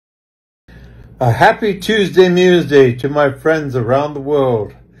A happy Tuesday Museday to my friends around the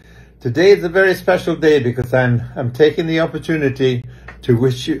world. Today is a very special day because I'm taking the opportunity to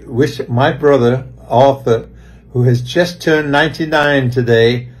wish my brother Arthur, who has just turned 99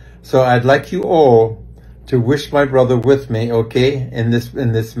 today. So I'd like you all to wish my brother with me, okay, in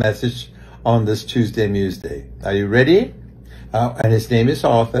this message on this Tuesday Museday. Are you ready? And his name is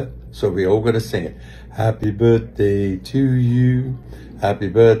Arthur, so we all got to sing it. Happy birthday to you. Happy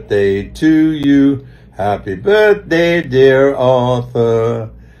birthday to you. Happy birthday, dear Arthur.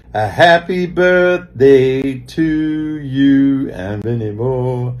 A happy birthday to you and many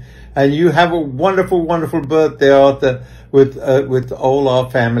more. And you have a wonderful, wonderful birthday, Arthur, with all our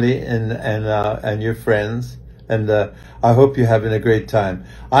family and your friends. And I hope you're having a great time.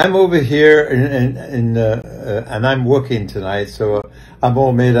 I'm over here and I'm working tonight, so I'm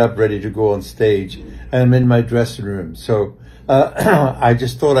all made up, ready to go on stage. And I'm in my dressing room. So I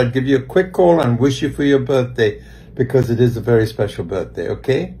just thought I'd give you a quick call and wish you for your birthday, because it is a very special birthday,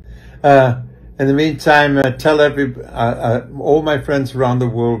 okay? In the meantime, tell all my friends around the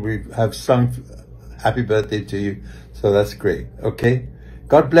world we have sung happy birthday to you, so that's great, okay?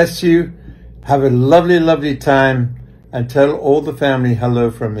 God bless you. Have a lovely, lovely time, and tell all the family hello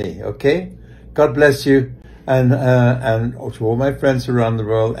from me, okay? God bless you, and to all my friends around the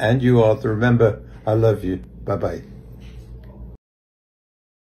world, and you, Arthur, remember, I love you. Bye-bye.